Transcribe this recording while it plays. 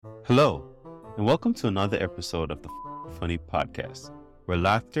Hello, and welcome to another episode of the Funny Podcast, where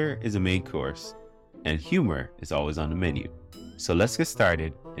laughter is a main course and humor is always on the menu. So let's get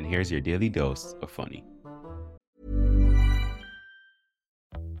started, and here's your daily dose of funny.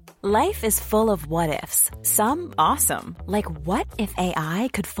 Life is full of what-ifs, some awesome, like what if AI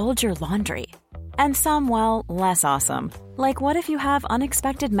could fold your laundry? And some, well, less awesome, like what if you have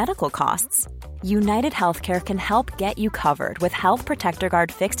unexpected medical costs? United Healthcare can help get you covered with Health Protector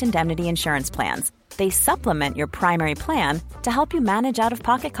Guard fixed indemnity insurance plans. They supplement your primary plan to help you manage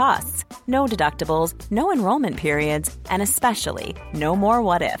out-of-pocket costs. No deductibles, no enrollment periods, and especially no more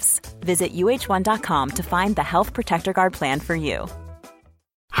what-ifs. Visit uh1.com to find the Health Protector Guard plan for you.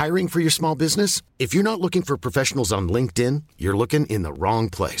 Hiring for your small business? If you're not looking for professionals on LinkedIn, you're looking in the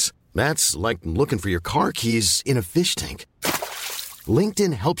wrong place. That's like looking for your car keys in a fish tank.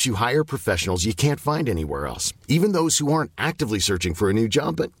 LinkedIn helps you hire professionals you can't find anywhere else, even those who aren't actively searching for a new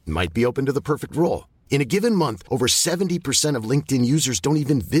job but might be open to the perfect role. In a given month, over 70% of LinkedIn users don't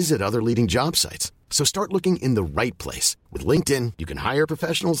even visit other leading job sites. So start looking in the right place. With LinkedIn, you can hire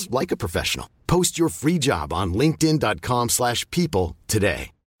professionals like a professional. Post your free job on linkedin.com/people today.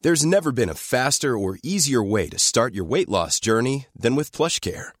 There's never been a faster or easier way to start your weight loss journey than with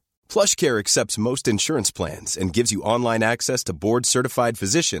PlushCare. PlushCare accepts most insurance plans and gives you online access to board-certified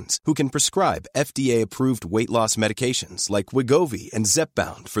physicians who can prescribe FDA-approved weight loss medications like Wegovy and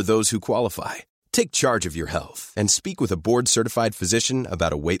Zepbound for those who qualify. Take charge of your health and speak with a board-certified physician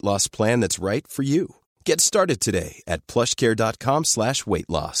about a weight loss plan that's right for you. Get started today at plushcare.com/weight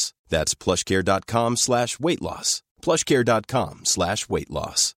loss. That's plushcare.com/weight loss. plushcare.com/weight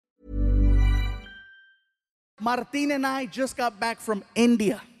loss. Martin and I just got back from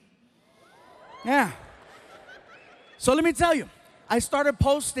India. Yeah. So let me tell you, I started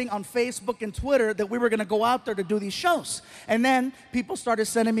posting on Facebook and Twitter that we were going to go out there to do these shows. And then people started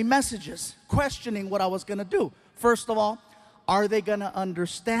sending me messages questioning what I was going to do. First of all, are they going to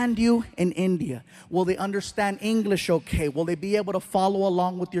understand you in India? Will they understand English okay? Will they be able to follow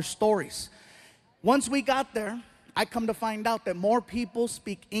along with your stories? Once we got there, I come to find out that more people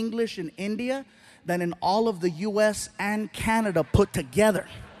speak English in India than in all of the US and Canada put together.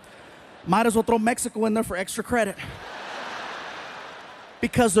 Might as well throw Mexico in there for extra credit.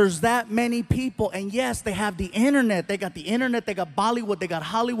 Because there's that many people, and yes, they have the internet. They got the internet, they got Bollywood, they got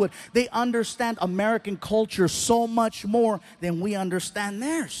Hollywood. They understand American culture so much more than we understand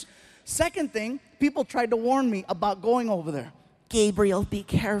theirs. Second thing, people tried to warn me about going over there. Gabriel, be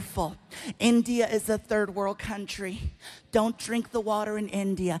careful. India is a third world country. Don't drink the water in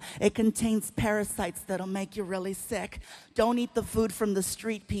India. It contains parasites that'll make you really sick. Don't eat the food from the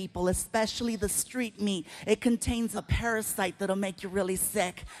street people, especially the street meat. It contains a parasite that'll make you really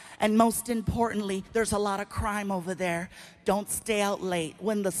sick. And most importantly, there's a lot of crime over there. Don't stay out late.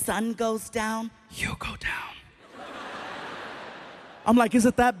 When the sun goes down, you go down. I'm like, is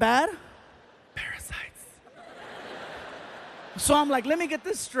it that bad? Parasites. So I'm like, let me get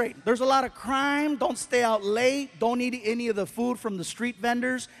this straight. There's a lot of crime. Don't stay out late. Don't eat any of the food from the street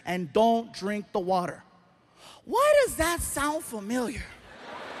vendors. And don't drink the water. Why does that sound familiar?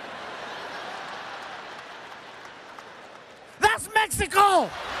 That's Mexico!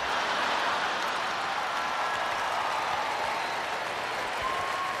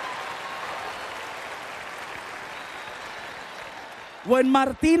 When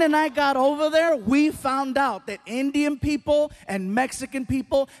Martin and I got over there, we found out that Indian people and Mexican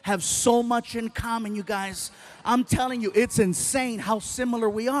people have so much in common, you guys. I'm telling you, it's insane how similar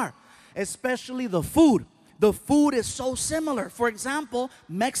we are, especially the food. The food is so similar. For example,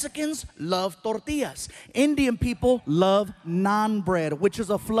 Mexicans love tortillas. Indian people love naan bread, which is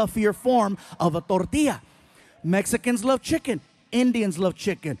a fluffier form of a tortilla. Mexicans love chicken. Indians love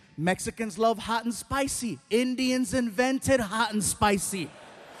chicken. Mexicans love hot and spicy. Indians invented hot and spicy.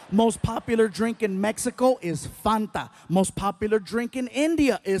 Most popular drink in Mexico is Fanta. Most popular drink in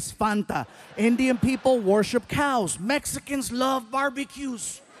India is Fanta. Indian people worship cows. Mexicans love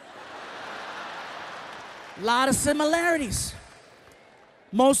barbecues. A lot of similarities.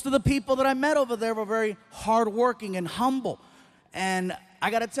 Most of the people that I met over there were very hardworking and humble. And I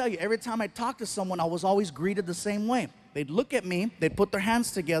gotta tell you, every time I talked to someone, I was always greeted the same way. They'd look at me, they'd put their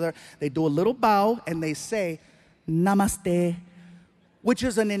hands together, they'd do a little bow, and they say, Namaste, which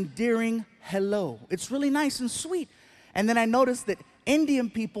is an endearing hello. It's really nice and sweet. And then I noticed that Indian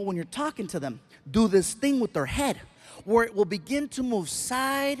people, when you're talking to them, do this thing with their head, where it will begin to move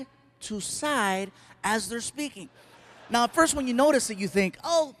side to side as they're speaking. Now, at first when you notice it, you think,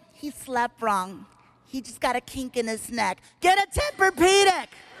 oh, he slept wrong. He just got a kink in his neck. Get a Tempur-Pedic.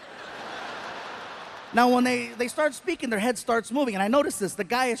 Now, when they start speaking, their head starts moving. And I noticed this. The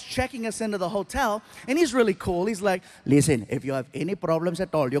guy is checking us into the hotel, and he's really cool. He's like, listen, if you have any problems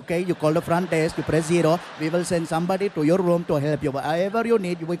at all, okay, you call the front desk, you press 0. We will send somebody to your room to help you. Whatever you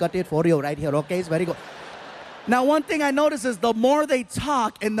need, we got it for you right here, okay? It's very good. Now, one thing I notice is the more they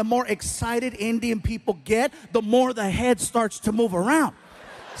talk and the more excited Indian people get, the more the head starts to move around.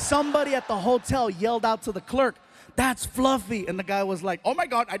 Somebody at the hotel yelled out to the clerk, that's Fluffy. And the guy was like, oh my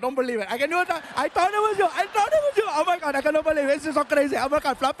God, I don't believe it. I thought it was you. Oh my God, I cannot believe it. This is so crazy. Oh my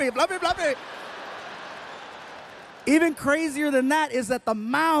God, Fluffy. Even crazier than that is that the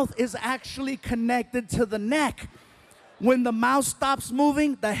mouth is actually connected to the neck. When the mouth stops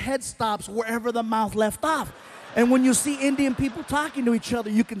moving, the head stops wherever the mouth left off. And when you see Indian people talking to each other,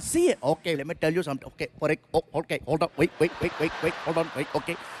 you can see it. Okay, let me tell you something. Okay, hold on. Wait, hold on,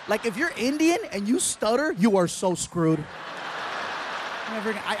 okay. Like if you're Indian and you stutter, you are so screwed.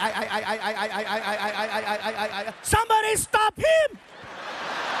 Somebody stop him!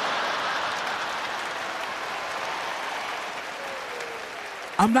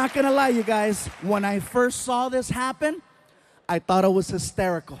 I'm not gonna lie, you guys. When I first saw this happen, I thought it was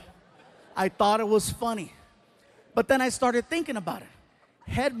hysterical. I thought it was funny. But then I started thinking about it.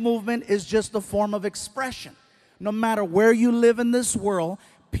 Head movement is just a form of expression. No matter where you live in this world,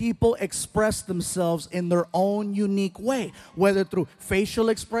 people express themselves in their own unique way, whether through facial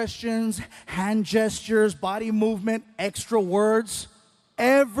expressions, hand gestures, body movement, extra words.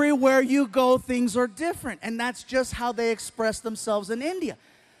 Everywhere you go, things are different, and that's just how they express themselves in India.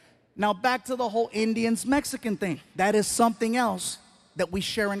 Now, back to the whole Indians-Mexican thing. That is something else that we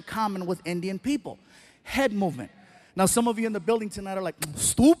share in common with Indian people. Head movement. Now, some of you in the building tonight are like,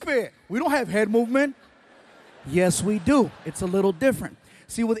 stupid, we don't have head movement. Yes, we do. It's a little different.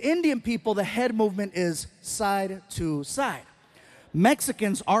 See, with Indian people, the head movement is side to side.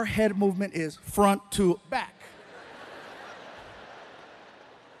 Mexicans, our head movement is front to back.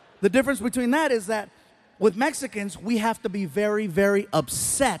 The difference between that is that with Mexicans, we have to be very, very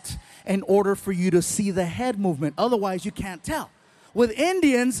upset in order for you to see the head movement. Otherwise, you can't tell. With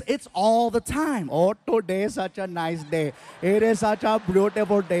Indians, it's all the time. Oh, today is such a nice day. It is such a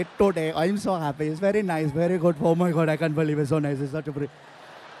beautiful day today. I'm so happy. It's very nice, very good. Oh my God, I can't believe it's so nice. It's such a pretty.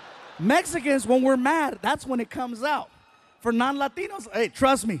 Mexicans, when we're mad, that's when it comes out. For non-Latinos, hey,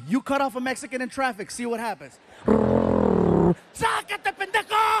 trust me, you cut off a Mexican in traffic, see what happens. ¡Sácate,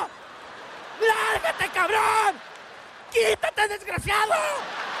 pendejo! ¡Lárgate, cabrón! ¡Quítate, desgraciado!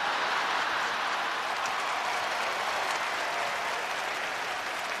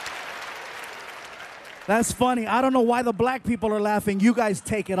 That's funny. I don't know why the black people are laughing. You guys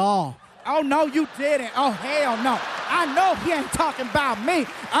take it all. Oh, no, you didn't. Oh, hell no. I know he ain't talking about me.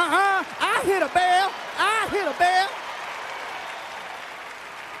 I hit a bell. I hit a bell.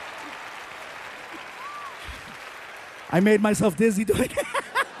 I made myself dizzy doing it.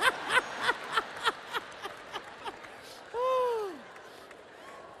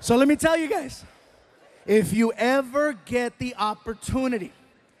 So let me tell you guys, if you ever get the opportunity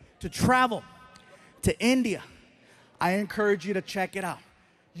to travel to India, I encourage you to check it out.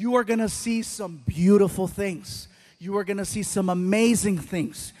 You are going to see some beautiful things. You are going to see some amazing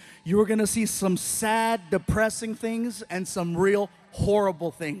things. You are going to see some sad, depressing things and some real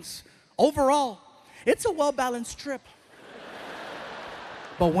horrible things. Overall, it's a well-balanced trip.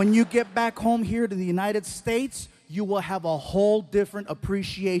 But when you get back home here to the United States, you will have a whole different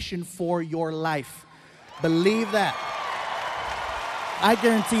appreciation for your life. Believe that. I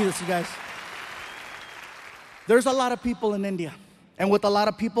guarantee this, you guys. There's a lot of people in India, and with a lot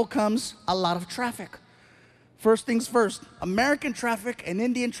of people comes a lot of traffic. First things first, American traffic and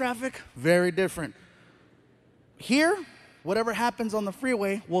Indian traffic, very different. Here, whatever happens on the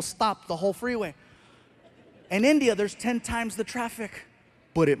freeway will stop the whole freeway. In India, there's 10 times the traffic,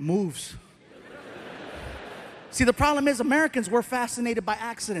 but it moves. See, the problem is Americans, we're fascinated by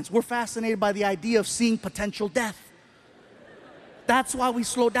accidents. We're fascinated by the idea of seeing potential death. That's why we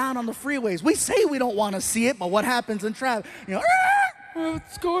slow down on the freeways. We say we don't want to see it, but what happens in traffic? You know,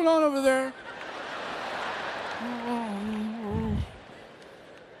 what's going on over there?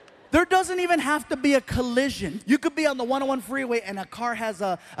 There doesn't even have to be a collision. You could be on the 101 freeway and a car has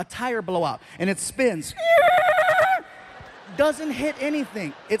a tire blowout and it spins. Doesn't hit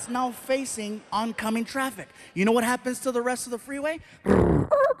anything. It's now facing oncoming traffic. You know what happens to the rest of the freeway?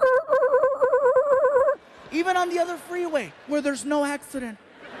 Even on the other freeway where there's no accident.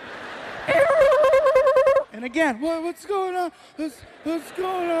 And again, what's going on? What's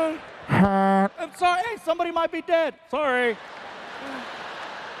going on? I'm sorry. Hey, somebody might be dead. Sorry.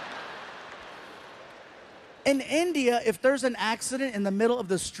 In India, if there's an accident in the middle of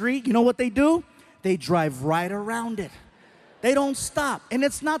the street, you know what they do? They drive right around it. They don't stop. And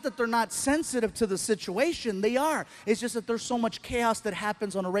it's not that they're not sensitive to the situation. They are. It's just that there's so much chaos that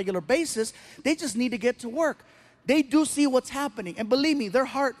happens on a regular basis. They just need to get to work. They do see what's happening. And believe me, they're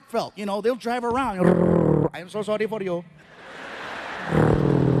heartfelt. You know, they'll drive around. I'm so sorry for you.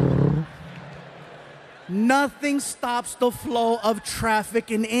 Nothing stops the flow of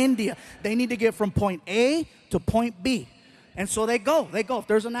traffic in India. They need to get from point A to point B. And so they go. If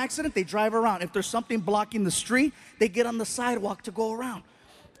there's an accident, they drive around. If there's something blocking the street, they get on the sidewalk to go around.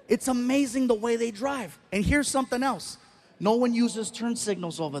 It's amazing the way they drive. And here's something else. No one uses turn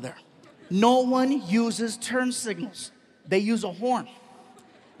signals over there. No one uses turn signals. They use a horn.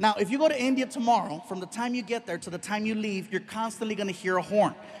 Now, if you go to India tomorrow, from the time you get there to the time you leave, you're constantly going to hear a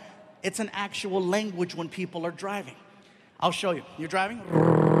horn. It's an actual language when people are driving. I'll show you. You're driving?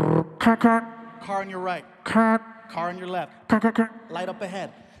 Car on your right. Car on your left. Light up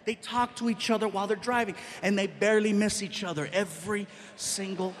ahead. They talk to each other while they're driving, and they barely miss each other every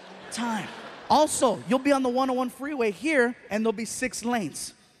single time. Also, you'll be on the 101 freeway here, and there'll be 6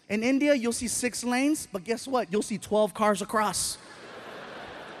 lanes. In India, you'll see 6 lanes, but guess what? You'll see 12 cars across.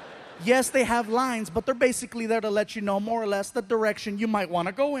 Yes, they have lines, but they're basically there to let you know more or less the direction you might want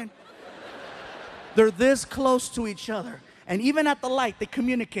to go in. They're this close to each other. And even at the light, they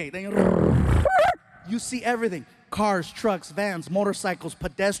communicate. You see everything. Cars, trucks, vans, motorcycles,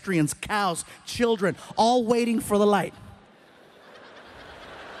 pedestrians, cows, children, all waiting for the light.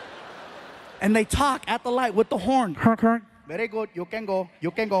 And they talk at the light with the horn. Very good, you can go,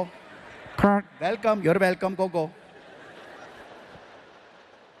 you can go. Welcome, you're welcome, go.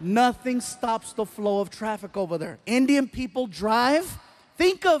 Nothing stops the flow of traffic over there. Indian people drive.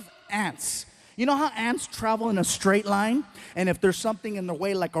 Think of ants. You know how ants travel in a straight line? And if there's something in the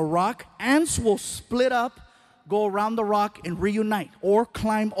way like a rock, ants will split up, go around the rock and reunite, or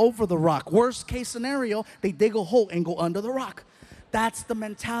climb over the rock. Worst case scenario, they dig a hole and go under the rock. That's the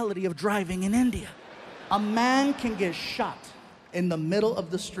mentality of driving in India. A man can get shot in the middle of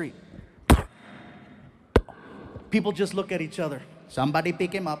the street. People just look at each other. Somebody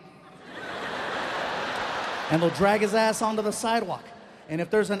pick him up. And they'll drag his ass onto the sidewalk. And if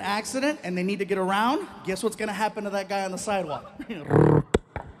there's an accident and they need to get around, guess what's going to happen to that guy on the sidewalk?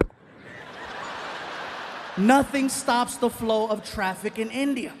 Nothing stops the flow of traffic in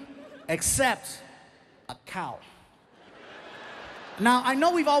India except a cow. Now, I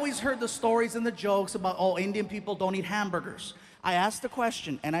know we've always heard the stories and the jokes about, oh, Indian people don't eat hamburgers. I asked the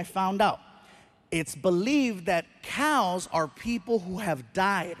question and I found out. It's believed that cows are people who have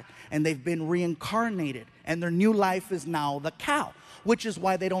died and they've been reincarnated and their new life is now the cow, which is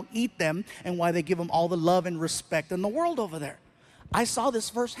why they don't eat them and why they give them all the love and respect in the world over there. I saw this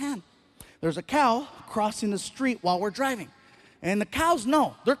firsthand. There's a cow crossing the street while we're driving. And the cows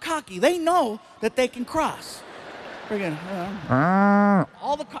know. They're cocky. They know that they can cross. Freaking,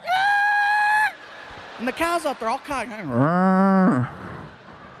 all the cows. And the cows out there all cocky.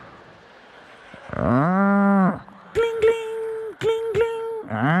 Gling, gling, gling,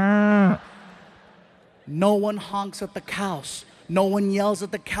 gling. No one honks at the cows. No one yells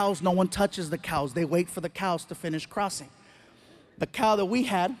at the cows. No one touches the cows. They wait for the cows to finish crossing. The cow that we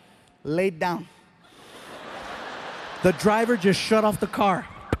had laid down. The driver just shut off the car.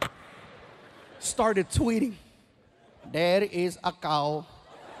 Started tweeting. There is a cow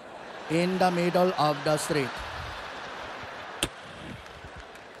in the middle of the street.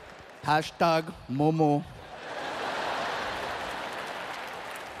 Hashtag Momo.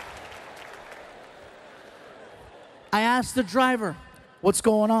 I asked the driver, what's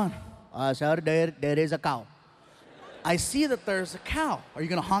going on? Sir, there is a cow. I see that there's a cow. Are you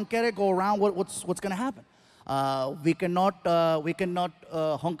going to honk at it, go around? What's going to happen? We cannot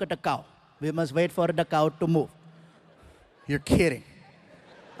honk at a cow. We must wait for the cow to move. You're kidding.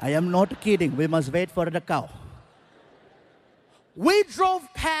 I am not kidding. We must wait for the cow. We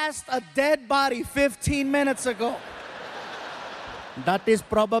drove past a dead body 15 minutes ago. That is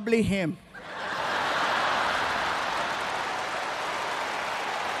probably him.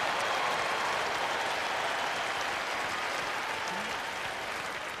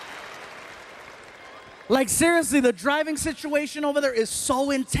 Like seriously, the driving situation over there is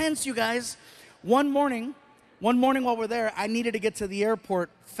so intense, you guys. One morning while we're there, I needed to get to the airport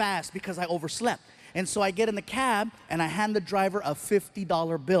fast because I overslept. And so I get in the cab and I hand the driver a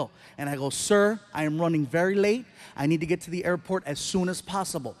 $50 bill. And I go, sir, I am running very late. I need to get to the airport as soon as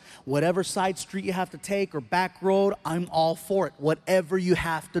possible. Whatever side street you have to take or back road, I'm all for it. Whatever you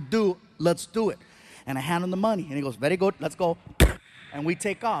have to do, let's do it. And I hand him the money and he goes, very good, let's go. And we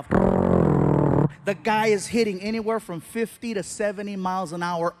take off. The guy is hitting anywhere from 50 to 70 miles an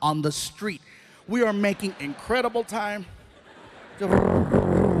hour on the street. We are making incredible time.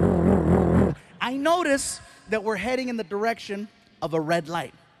 I notice that we're heading in the direction of a red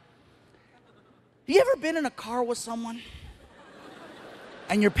light. You ever been in a car with someone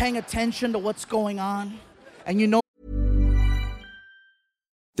and you're paying attention to what's going on and you know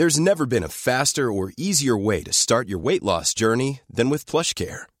There's never been a faster or easier way to start your weight loss journey than with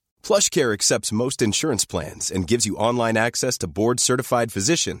PlushCare. PlushCare accepts most insurance plans and gives you online access to board-certified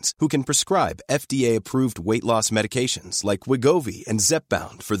physicians who can prescribe FDA-approved weight loss medications like Wegovy and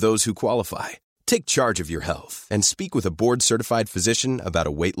Zepbound for those who qualify. Take charge of your health and speak with a board-certified physician about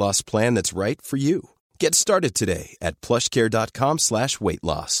a weight loss plan that's right for you. Get started today at plushcare.com/weight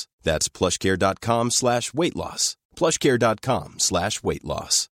loss. That's plushcare.com/weight loss. plushcare.com/weight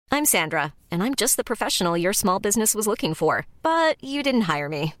loss. I'm Sandra, and I'm just the professional your small business was looking for. But you didn't hire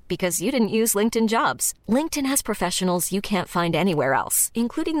me because you didn't use LinkedIn Jobs. LinkedIn has professionals you can't find anywhere else,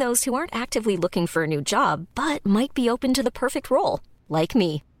 including those who aren't actively looking for a new job, but might be open to the perfect role, like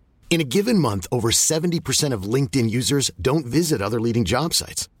me. In a given month, over 70% of LinkedIn users don't visit other leading job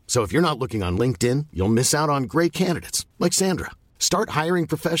sites. So if you're not looking on LinkedIn, you'll miss out on great candidates like Sandra. Start hiring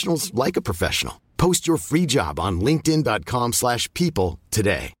professionals like a professional. Post your free job on linkedin.com/people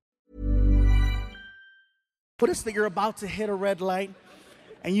today. notice that you're about to hit a red light,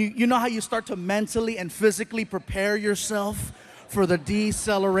 and you know how you start to mentally and physically prepare yourself for the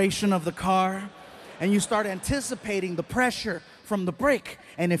deceleration of the car, and you start anticipating the pressure from the brake.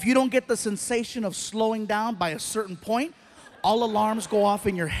 And if you don't get the sensation of slowing down by a certain point, all alarms go off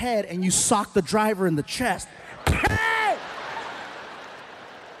in your head and you sock the driver in the chest. Hey!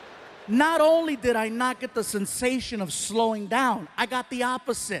 Not only did I not get the sensation of slowing down, I got the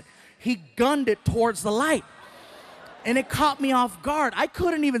opposite. He gunned it towards the light. And it caught me off guard. I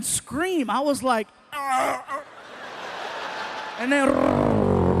couldn't even scream. I was like, and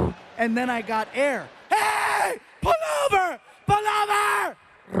then I got air. Hey, pull over, pull over.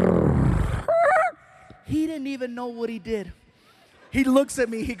 He didn't even know what he did. He looks at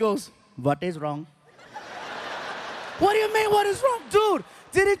me, he goes, what is wrong? What do you mean, what is wrong? Dude,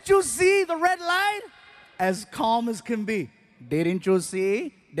 didn't you see the red light? As calm as can be. Didn't you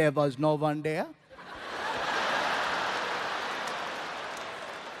see there was no one there?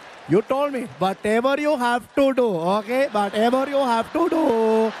 You told me, whatever you have to do, okay? Whatever you have to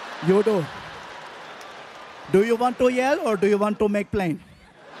do, you do. Do you want to yell or do you want to make plain?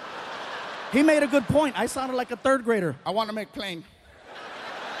 He made a good point. I sounded like a third grader. I want to make plain.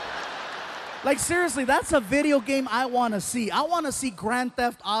 Like seriously, that's a video game I want to see. I want to see Grand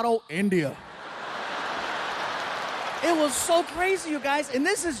Theft Auto India. It was so crazy, you guys. And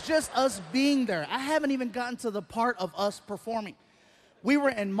this is just us being there. I haven't even gotten to the part of us performing. We were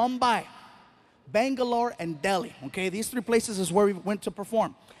in Mumbai, Bangalore, and Delhi, okay? These three places is where we went to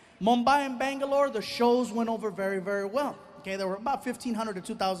perform. Mumbai and Bangalore, the shows went over very, very well. Okay, there were about 1,500 to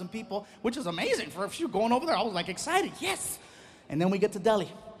 2,000 people, which is amazing for a few going over there. I was like excited, yes. And then we get to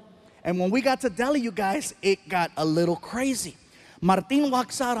Delhi. And when we got to Delhi, you guys, it got a little crazy. Martin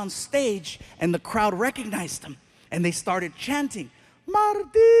walks out on stage and the crowd recognized him. And they started chanting, Martin!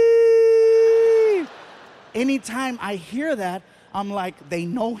 Anytime I hear that, I'm like, they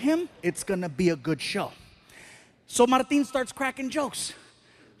know him, it's gonna be a good show. So Martin starts cracking jokes.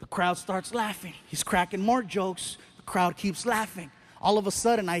 The crowd starts laughing. He's cracking more jokes. The crowd keeps laughing. All of a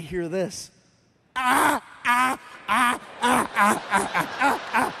sudden, I hear this.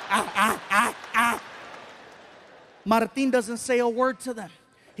 Martin doesn't say a word to them.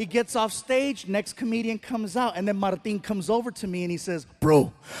 He gets off stage, next comedian comes out, and then Martin comes over to me and he says,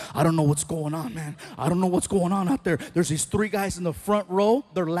 bro, I don't know what's going on, man. I don't know what's going on out there. There's these three guys in the front row.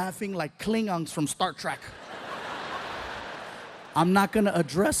 They're laughing like Klingons from Star Trek. I'm not going to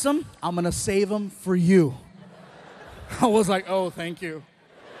address them. I'm going to save them for you. I was like, oh, thank you.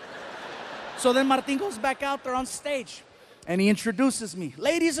 So then Martin goes back out there on stage. And he introduces me.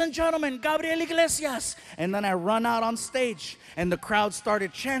 Ladies and gentlemen, Gabriel Iglesias. And then I run out on stage. And the crowd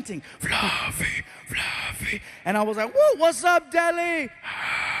started chanting, Fluffy, Fluffy. And I was like, whoa, what's up, Delhi?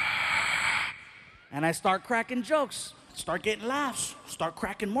 And I start cracking jokes. Start getting laughs. Start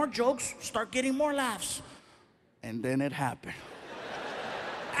cracking more jokes. Start getting more laughs. And then it happened.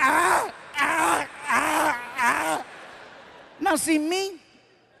 Now see me,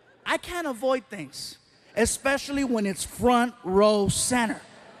 I can't avoid things. Especially when it's front row center.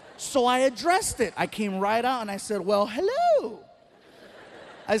 So I addressed it. I came right out and I said, well, hello.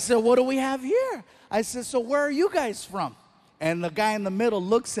 I said, what do we have here? I said, so where are you guys from? And the guy in the middle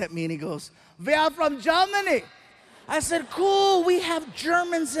looks at me and he goes, we are from Germany. I said, cool, we have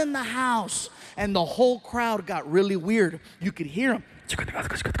Germans in the house. and the whole crowd got really weird. You could hear them.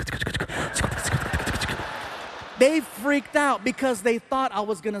 They freaked out because they thought I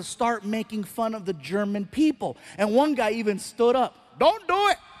was going to start making fun of the German people. And one guy even stood up. Don't do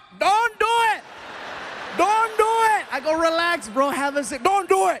it. Don't do it. Don't do it. I go, relax, bro. Have a seat. Don't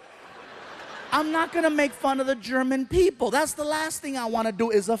do it. I'm not going to make fun of the German people. That's the last thing I want to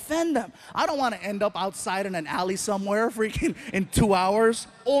do is offend them. I don't want to end up outside in an alley somewhere freaking in 2 hours.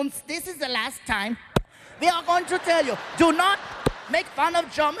 And this is the last time we are going to tell you, do not make fun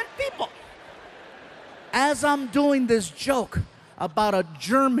of German people. As I'm doing this joke about a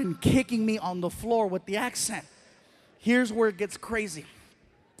German kicking me on the floor with the accent, here's where it gets crazy.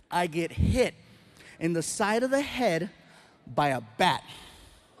 I get hit in the side of the head by a bat.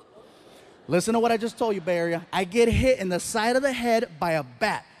 Listen to what I just told you, Bay Area. I get hit in the side of the head by a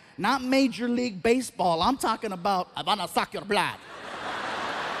bat. Not Major League Baseball. I'm talking about, I wanna suck your blood.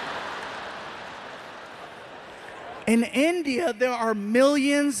 In India, there are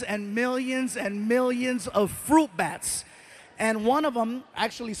millions and millions and millions of fruit bats. And one of them,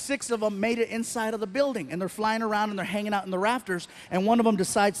 actually 6 of them, made it inside of the building. And they're flying around and they're hanging out in the rafters. And one of them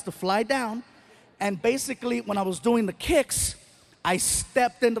decides to fly down. And basically, when I was doing the kicks, I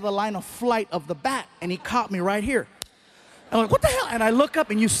stepped into the line of flight of the bat. And he caught me right here. And I'm like, what the hell? And I look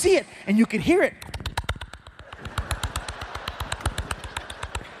up and you see it and you can hear it.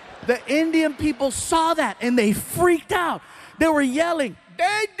 The Indian people saw that and they freaked out. They were yelling,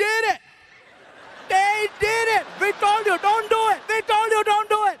 they did it. They did it. We told you, don't do it. We told you, don't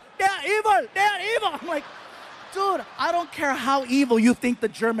do it. They are evil. They are evil. I'm like, dude, I don't care how evil you think the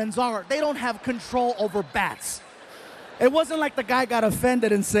Germans are. They don't have control over bats. It wasn't like the guy got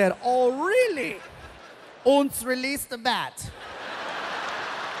offended and said, oh, really? Uns release the bat.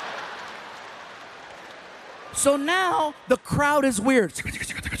 So now the crowd is weird.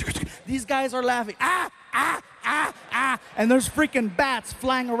 These guys are laughing. And there's freaking bats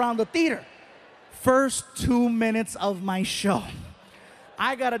flying around the theater. First 2 minutes of my show.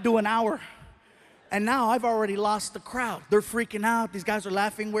 I got to do an hour. And now I've already lost the crowd. They're freaking out. These guys are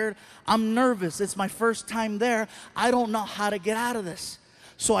laughing weird. I'm nervous. It's my first time there. I don't know how to get out of this.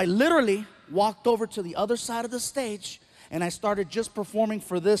 So I literally walked over to the other side of the stage and I started just performing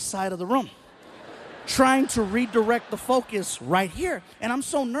for this side of the room, trying to redirect the focus right here. And I'm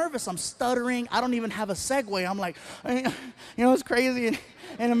so nervous. I'm stuttering. I don't even have a segue. I'm like, you know, it's crazy.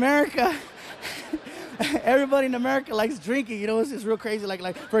 In America, everybody in America likes drinking. You know, it's real crazy.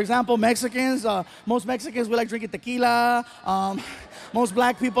 Like for example, Mexicans, most Mexicans, we like drinking tequila. Most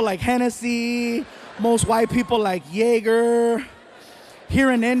black people like Hennessy. Most white people like Jaeger.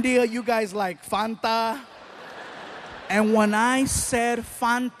 Here in India, you guys like Fanta. And when I said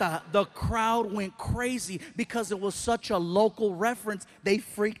Fanta, the crowd went crazy because it was such a local reference. They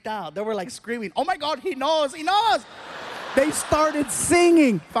freaked out. They were like screaming, oh my God, he knows, he knows. They started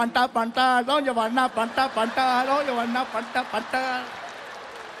singing, Fanta, Fanta, don't you want Fanta, Fanta, don't you want Fanta, Fanta.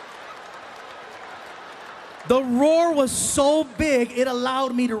 The roar was so big, it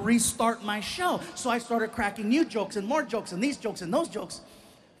allowed me to restart my show. So I started cracking new jokes and more jokes and these jokes and those jokes.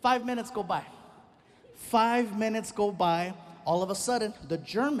 5 minutes go by. 5 minutes go by. All of a sudden, the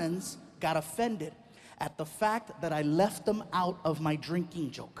Germans got offended at the fact that I left them out of my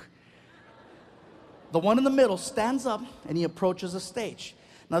drinking joke. The one in the middle stands up and he approaches the stage.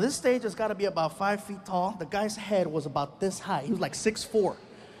 Now this stage has got to be about 5 feet tall. The guy's head was about this high. He was like 6'4".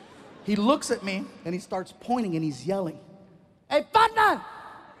 He looks at me and he starts pointing and he's yelling, hey, fat man!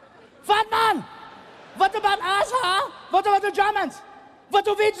 Fat man! What about us, huh? What about the Germans? What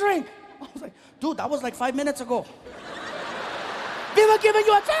do we drink? I was like, dude, that was like 5 minutes ago. We were giving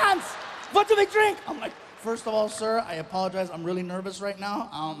you a chance. What do we drink? I'm like, first of all, sir, I apologize. I'm really nervous right now.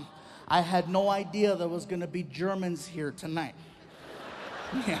 I had no idea there was going to be Germans here tonight.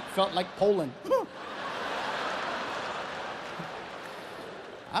 Yeah, felt like Poland.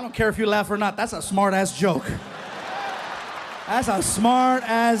 I don't care if you laugh or not. That's a smart-ass joke. That's a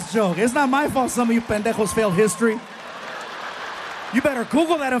smart-ass joke. It's not my fault some of you pendejos failed history. You better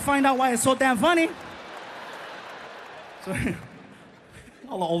Google that and find out why it's so damn funny. So,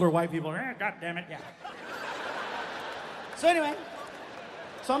 all the older white people are, God damn it, yeah. So anyway,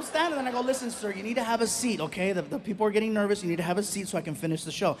 so I'm standing there and I go, listen, sir, you need to have a seat, okay? The people are getting nervous. You need to have a seat so I can finish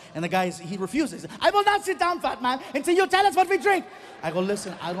the show. And the guy, he refuses. I will not sit down, fat man, until you tell us what we drink. I go,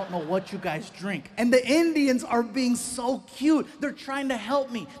 listen, I don't know what you guys drink. And the Indians are being so cute. They're trying to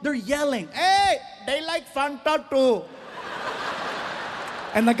help me. They're yelling, hey, they like Fanta too.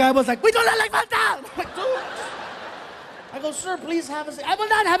 And the guy was like, we do not like Fanta. I'm like, dude. I go, sir, please have a seat. I will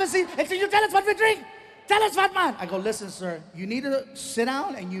not have a seat until you tell us what we drink. Tell us, fat man. I go, listen, sir, you need to sit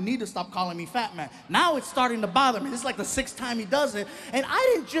down and you need to stop calling me fat man. Now it's starting to bother me. This is like the 6th time he does it. And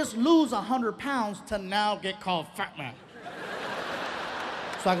I didn't just lose 100 pounds to now get called fat man.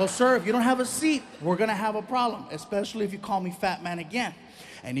 So I go, sir, if you don't have a seat, we're going to have a problem, especially if you call me fat man again.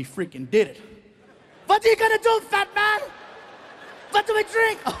 And he freaking did it. What are you going to do, fat man? What do we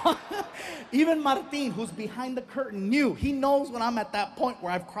drink? Even Martin, who's behind the curtain, knew. He knows when I'm at that point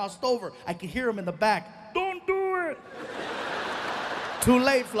where I've crossed over. I can hear him in the back. Don't do it. Too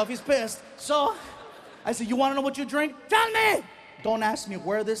late, Fluffy's pissed. So I said, you want to know what you drink? Tell me. Don't ask me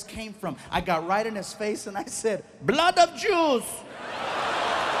where this came from. I got right in his face and I said, blood of Jews.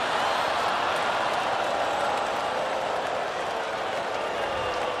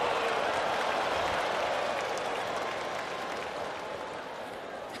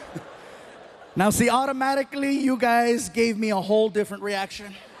 Now, see, automatically, you guys gave me a whole different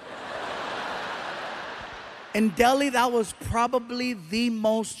reaction. In Delhi, that was probably the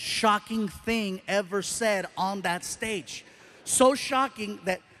most shocking thing ever said on that stage. So shocking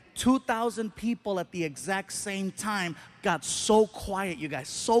that 2,000 people at the exact same time got so quiet, you guys,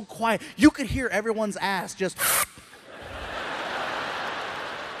 so quiet. You could hear everyone's ass just...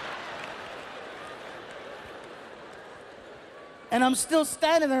 And I'm still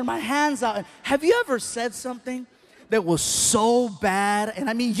standing there, my hands out. Have you ever said something that was so bad? And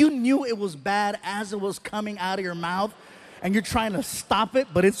I mean, you knew it was bad as it was coming out of your mouth, and you're trying to stop it,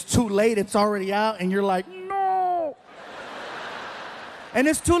 but it's too late, it's already out, and you're like, no. And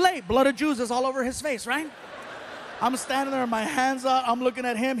it's too late. Blood of Jews is all over his face, right? I'm standing there, my hands out, I'm looking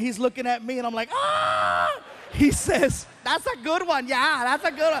at him, he's looking at me, and I'm like, ah! He says, that's a good one. Yeah, that's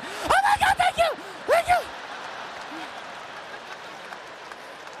a good one. Oh my God, thank you, thank you.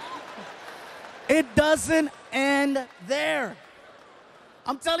 It doesn't end there.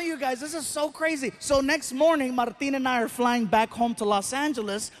 I'm telling you guys, this is so crazy. So next morning, Martin and I are flying back home to Los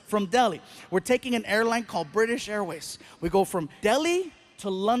Angeles from Delhi. We're taking an airline called British Airways. We go from Delhi to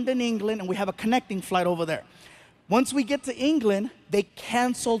London, England, and we have a connecting flight over there. Once we get to England, they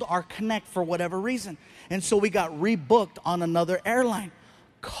canceled our connect for whatever reason. And so we got rebooked on another airline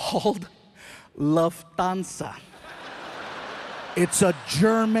called Lufthansa. It's a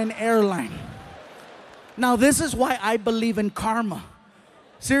German airline. Now, this is why I believe in karma.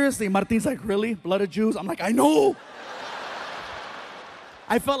 Seriously, Martin's like, really? Blood of Jews? I'm like, I know.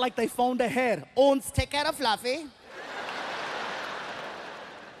 I felt like they phoned ahead. Ons, take care of Fluffy.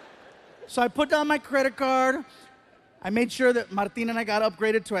 So I put down my credit card. I made sure that Martin and I got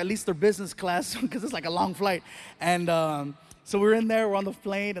upgraded to at least their business class because it's like a long flight. And so we're in there, we're on the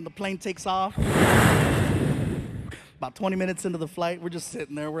plane, and the plane takes off. About 20 minutes into the flight, we're just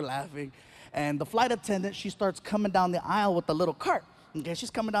sitting there, we're laughing. And the flight attendant, she starts coming down the aisle with the little cart. Okay, she's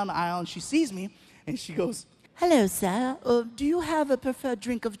coming down the aisle and she sees me and she goes, hello, sir. Do you have a preferred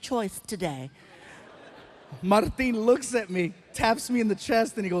drink of choice today? Martin looks at me, taps me in the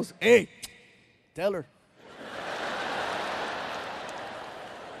chest, and he goes, hey, tell her.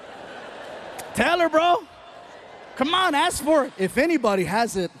 Tell her, bro. Come on, ask for it. If anybody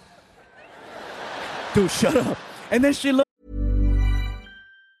has it. Dude, shut up. And then she looked.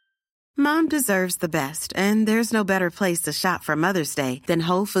 Mom deserves the best, and there's no better place to shop for Mother's Day than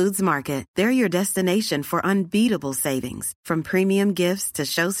Whole Foods Market. They're your destination for unbeatable savings, from premium gifts to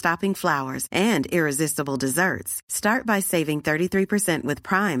show-stopping flowers and irresistible desserts. Start by saving 33% with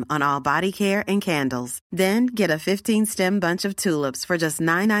Prime on all body care and candles. Then get a 15-stem bunch of tulips for just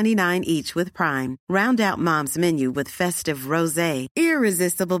 $9.99 each with Prime. Round out Mom's menu with festive rosé,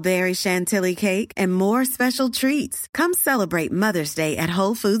 irresistible berry chantilly cake, and more special treats. Come celebrate Mother's Day at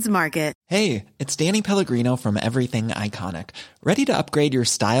Whole Foods Market. Hey, it's Danny Pellegrino from Everything Iconic. Ready to upgrade your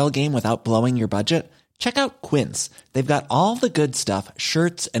style game without blowing your budget? Check out Quince. They've got all the good stuff,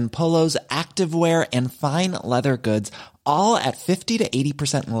 shirts and polos, activewear, and fine leather goods, all at 50 to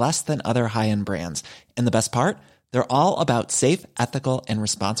 80% less than other high-end brands. And the best part? They're all about safe, ethical, and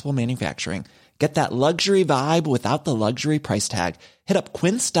responsible manufacturing. Get that luxury vibe without the luxury price tag. Hit up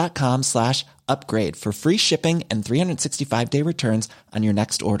quince.com/upgrade for free shipping and 365-day returns on your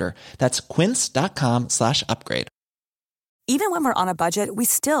next order. That's quince.com/upgrade. Even when we're on a budget, we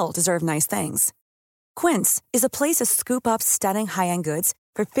still deserve nice things. Quince is a place to scoop up stunning high-end goods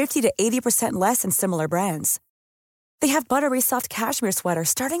for 50 to 80% less than similar brands. They have buttery soft cashmere sweaters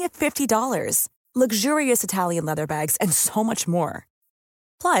starting at $50, luxurious Italian leather bags, and so much more.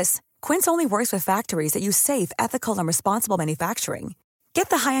 Plus, Quince only works with factories that use safe, ethical, and responsible manufacturing.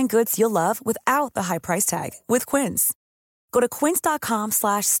 Get the high-end goods you'll love without the high price tag with Quince. Go to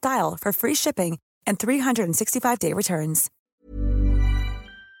quince.com/style for free shipping and 365-day returns.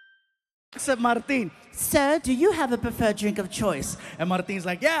 looks at Martin. Sir, do you have a preferred drink of choice? And Martin's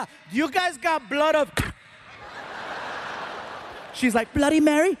like, yeah. Do you guys got blood of... She's like, Bloody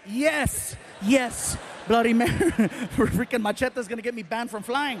Mary? Yes. Yes. Bloody Mary. Freaking Machete's gonna get me banned from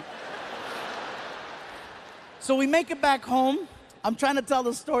flying. So we make it back home. I'm trying to tell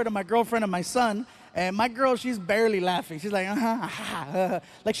the story to my girlfriend and my son. And my girl, she's barely laughing. She's like,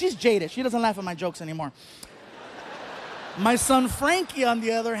 like she's jaded. She doesn't laugh at my jokes anymore. My son Frankie, on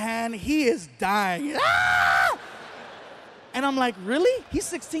the other hand, he is dying. Ah! And I'm like, really? He's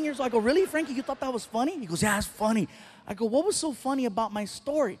 16 years old. I go, really, Frankie? You thought that was funny? He goes, yeah, it's funny. I go, what was so funny about my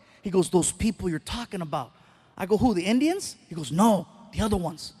story? He goes, those people you're talking about. I go, who, the Indians? He goes, no, the other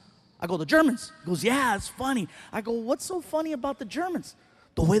ones. I go, the Germans. He goes, yeah, it's funny. I go, what's so funny about the Germans?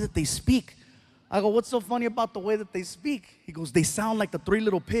 The way that they speak. I go, what's so funny about the way that they speak? He goes, they sound like the 3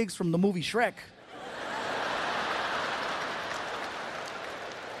 little pigs from the movie Shrek.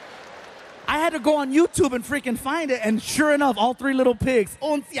 I had to go on YouTube and freaking find it, and sure enough, all 3 little pigs.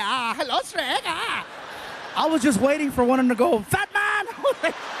 Oh, yeah, hello, Shrek. Ah. I was just waiting for one of them to go, fat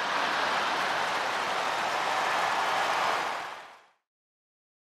man.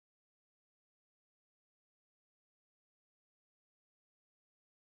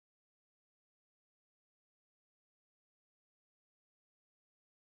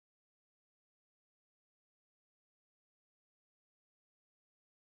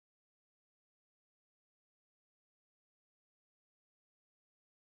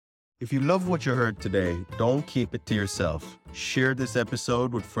 If you love what you heard today, don't keep it to yourself. Share this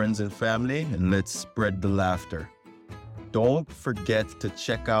episode with friends and family, and let's spread the laughter. Don't forget to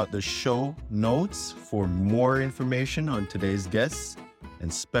check out the show notes for more information on today's guests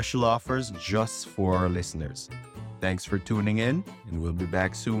and special offers just for our listeners. Thanks for tuning in, and we'll be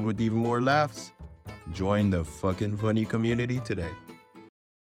back soon with even more laughs. Join the fucking funny community today.